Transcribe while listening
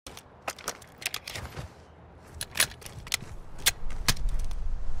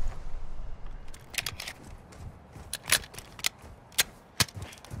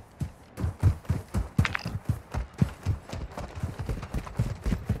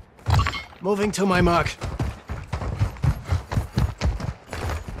Moving to my mark.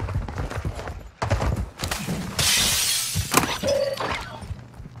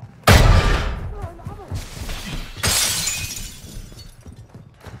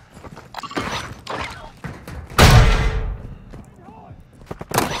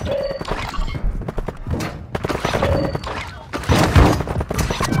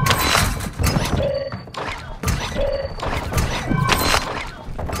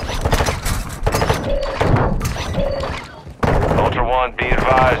 Be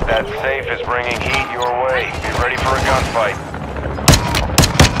advised that safe is bringing heat your way. Be ready for a gunfight.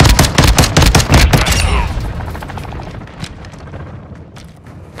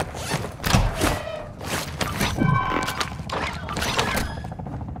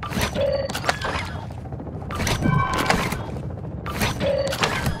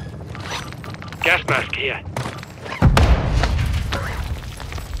 Gas mask here.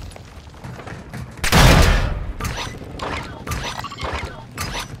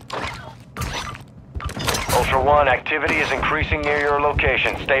 Ultra One, activity is increasing near your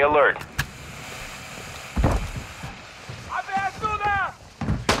location. Stay alert.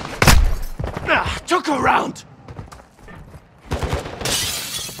 Took a round!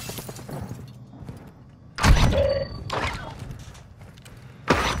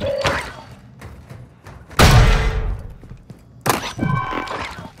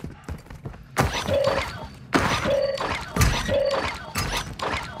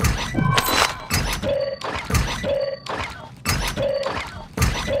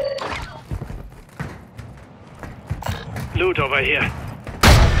 Loot over here.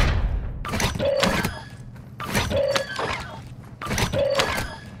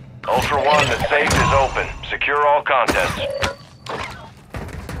 Ultra One, the safe is open. Secure all contents.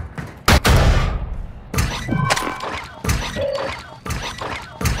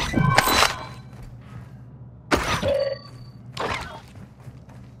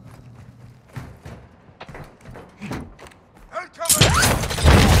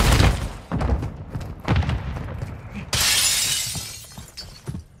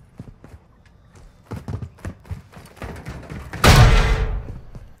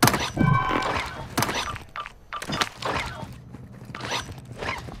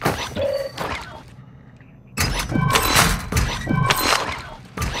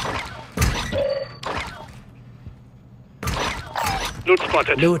 Loot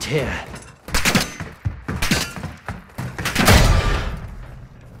spotted. Loot here.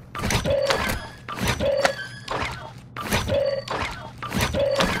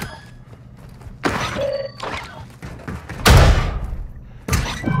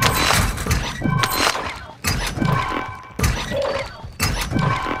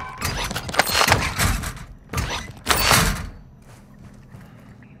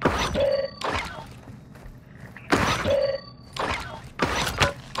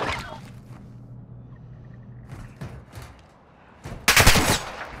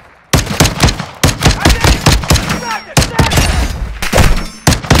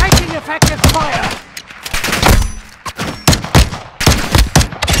 Effective fire!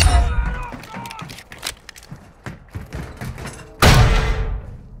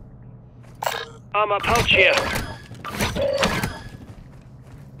 Armor pouch here.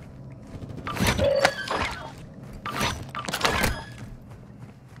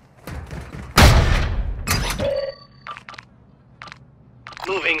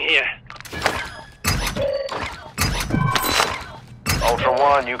 Moving here. Ultra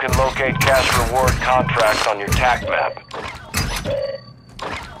One, you can locate cash reward contracts on your TAC map.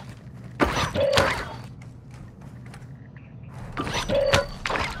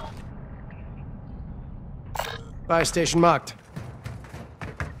 Buy station marked.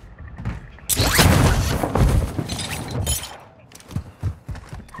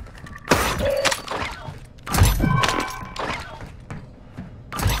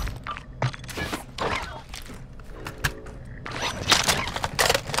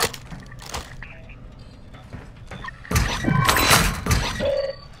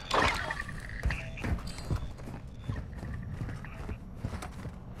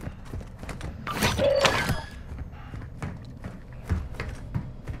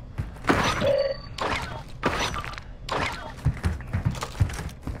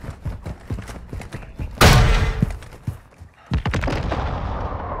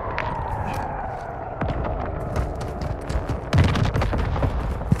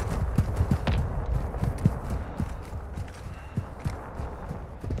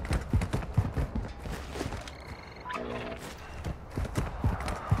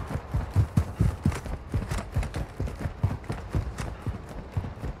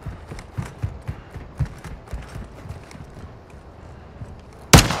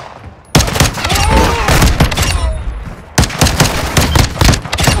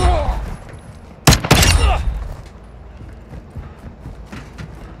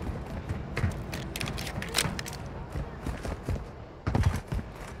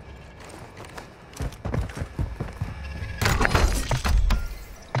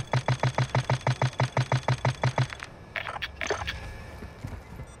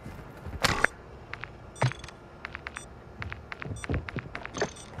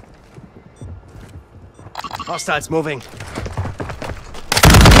 Hostiles moving.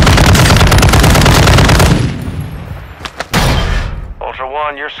 Ultra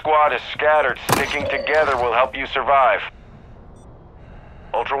One, your squad is scattered. Sticking together will help you survive.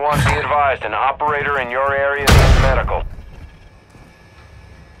 Ultra One, be advised, an operator in your area needs medical.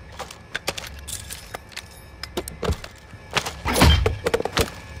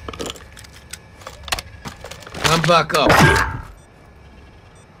 I'm back up.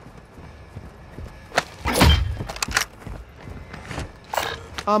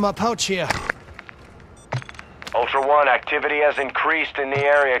 Armor pouch here. Ultra One, activity has increased in the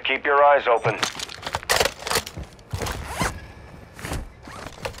area. Keep your eyes open.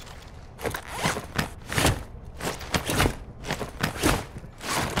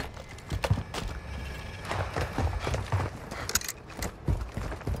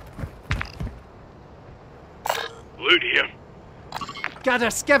 Loot here. Got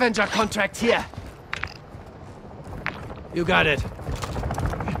a scavenger contract here. You got it.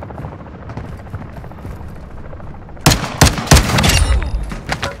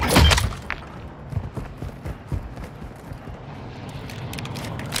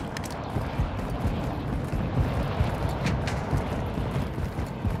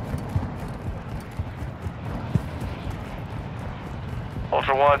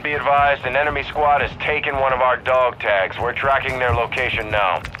 Ultra One, be advised, an enemy squad has taken one of our dog tags. We're tracking their location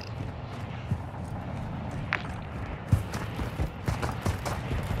now.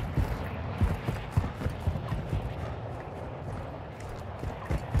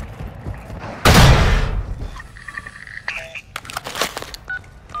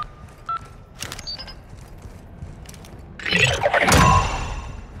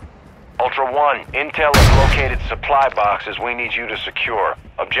 Ultra One, intel has located supply boxes we need you to secure.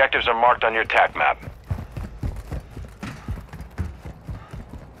 Objectives are marked on your TAC map.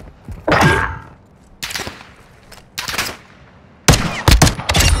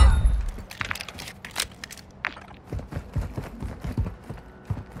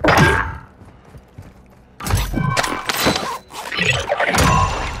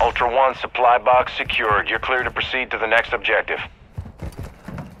 Ultra One, supply box secured. You're clear to proceed to the next objective.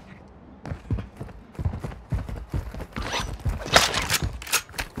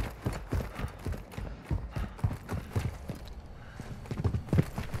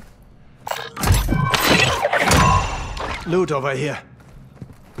 Loot over here.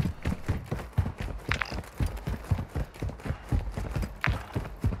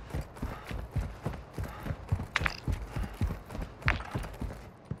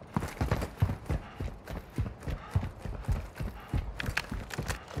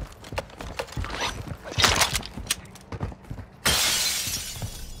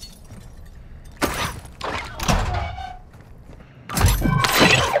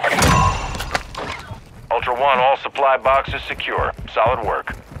 Ultra One, all supply boxes secure. Solid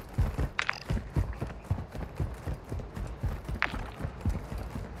work.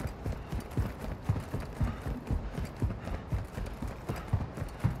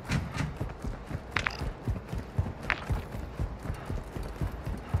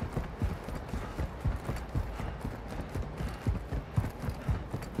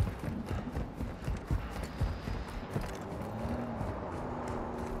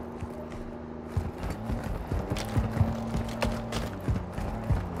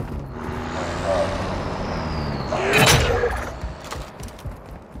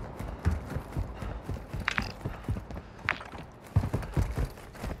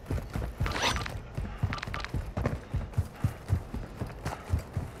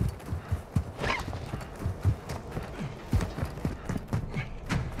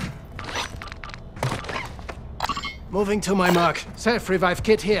 Moving to my mark. Self-revive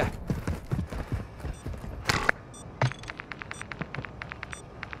kit here.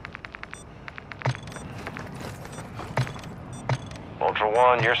 Ultra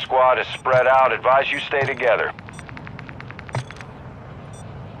One, your squad is spread out. Advise you stay together.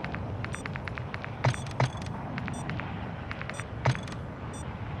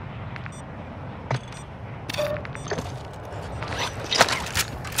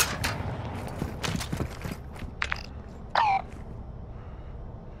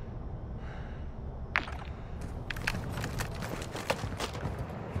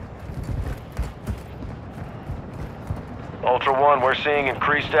 Ultra One, we're seeing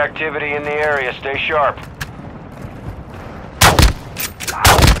increased activity in the area. Stay sharp.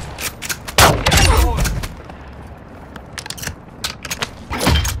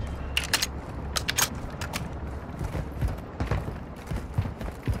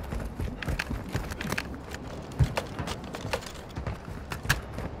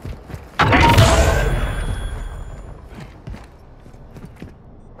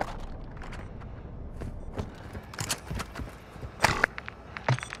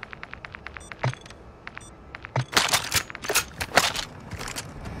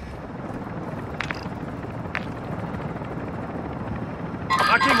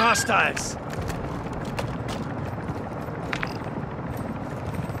 hostiles!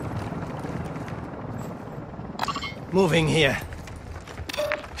 Moving here.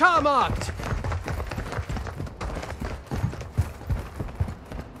 Car marked!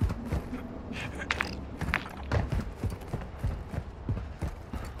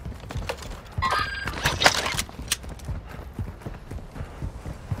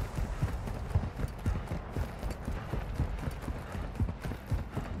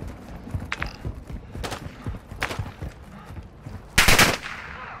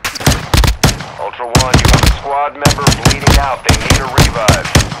 Ultra One, you have a squad member bleeding out. They need a revive.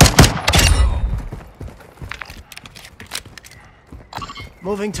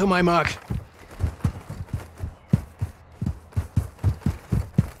 Moving to my mark.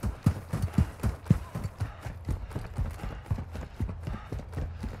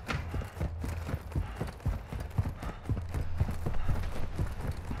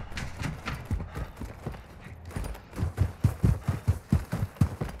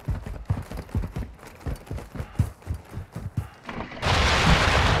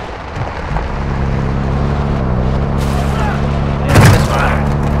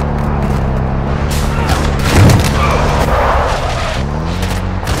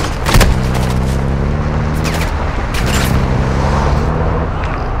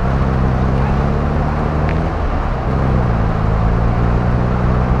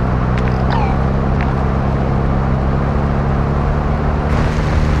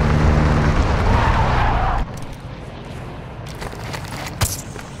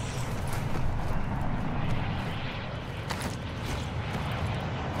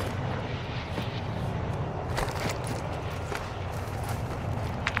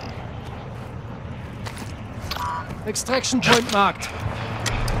 Extraction point marked.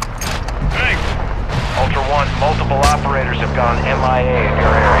 Thanks. Ultra One, multiple operators have gone MIA in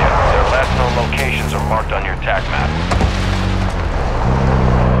your area. Their last known locations are marked on your TAC map.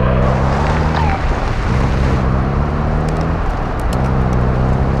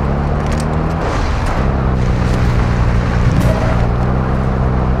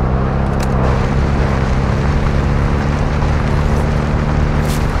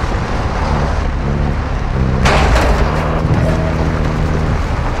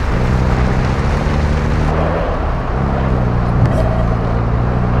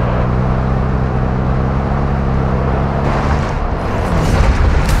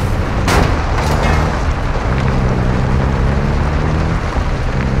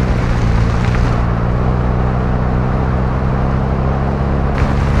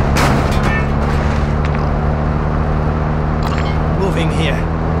 Moving here.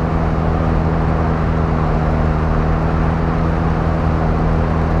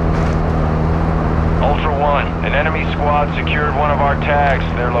 Ultra One, an enemy squad secured one of our tags.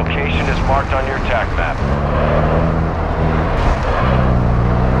 Their location is marked on your TAC map.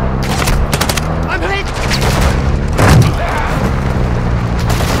 I'm hit!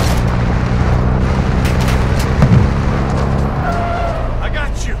 I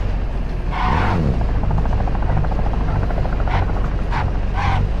got you!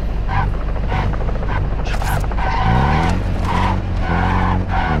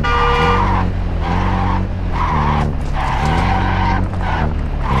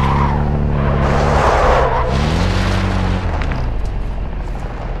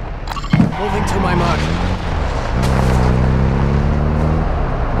 Moving to my mark.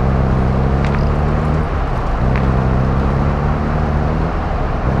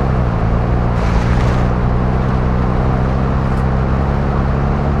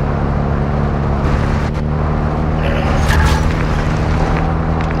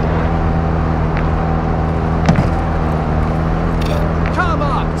 Car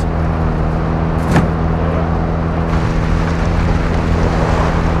marked.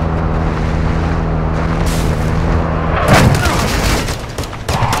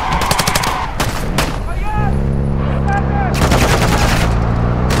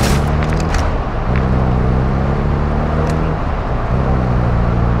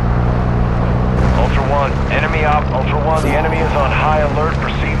 Ultra One, the enemy is on high alert.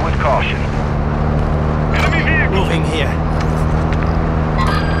 Proceed with caution. Enemy vehicle. Moving here.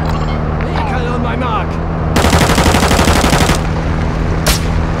 Vehicle on my mark.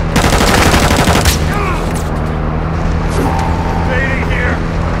 Fading here.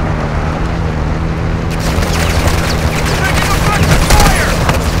 Taking effective fire.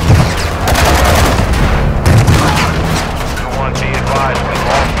 Ultra One, be advised, we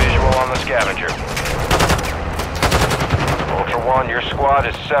lost visual on the scavenger. Ultra One, your squad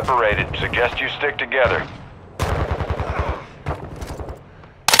is separated. Suggest you stick together.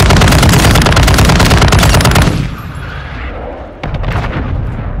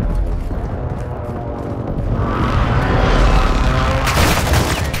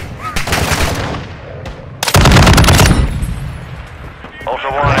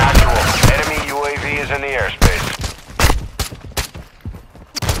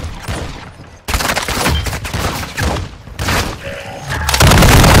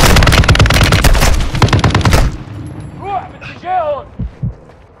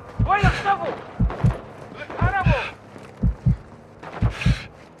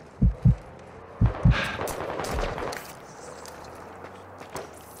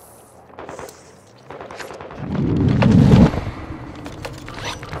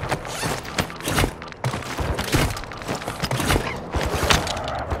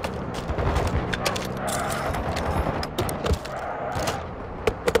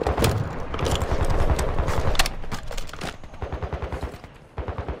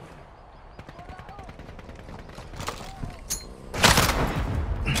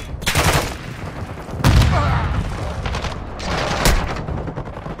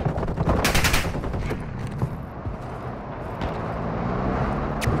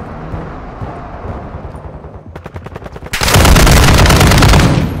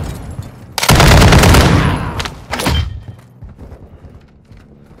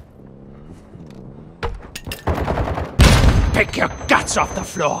 take your guts off the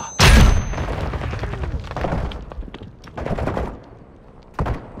floor!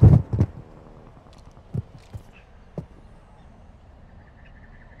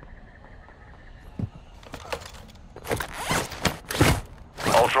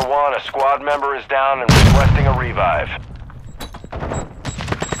 Ultra One, a squad member is down and requesting a revive.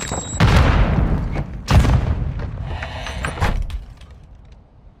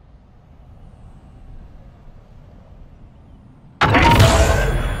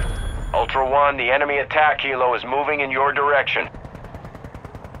 Ultra One, the enemy attack helo is moving in your direction.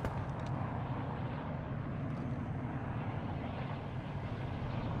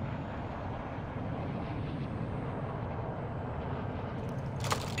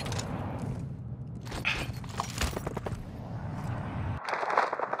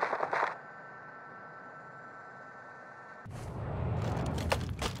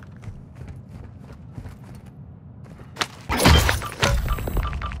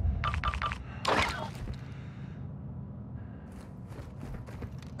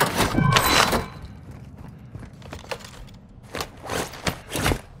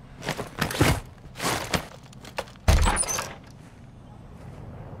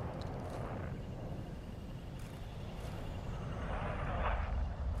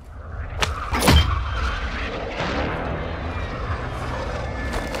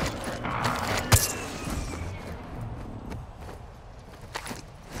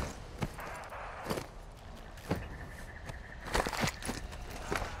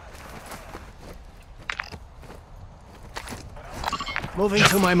 Moving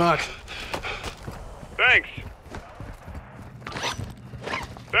to my mark. Thanks.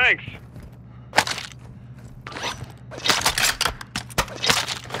 Thanks.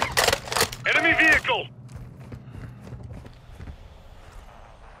 Enemy vehicle!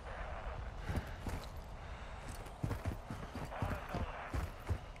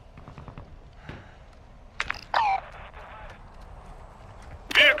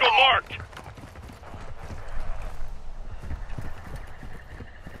 Vehicle marked!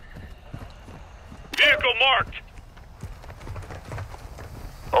 Vehicle marked!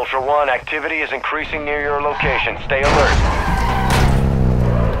 Ultra One, activity is increasing near your location. Stay alert.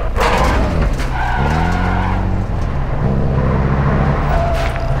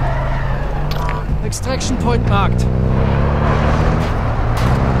 Extraction point marked.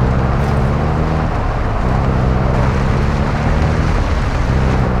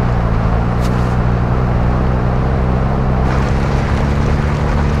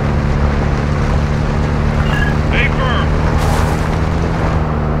 Stay firm!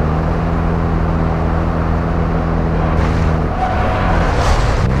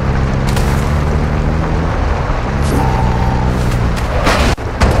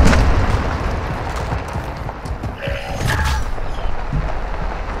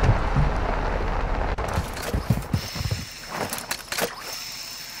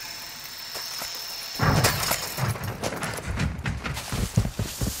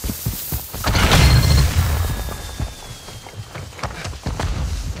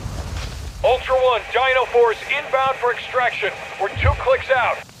 Ultra One, Dino Force inbound for extraction. We're 2 clicks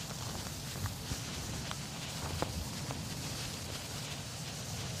out.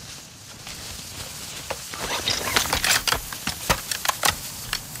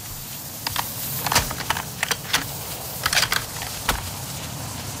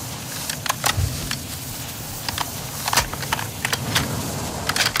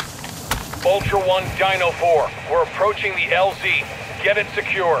 Ultra One, Dino 4. We're approaching the LZ. Get it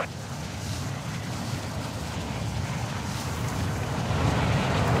secure.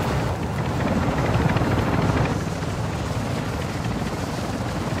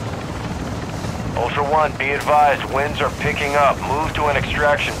 Ultra One, be advised, winds are picking up. Move to an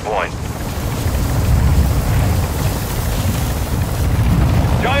extraction point.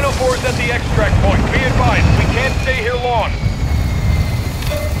 Dino 4's at the extract point. Be advised, we can't stay here long.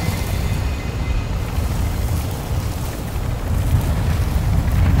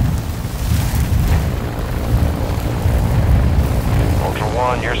 Ultra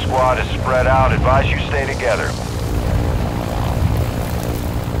One, your squad is spread out. Advise you stay together.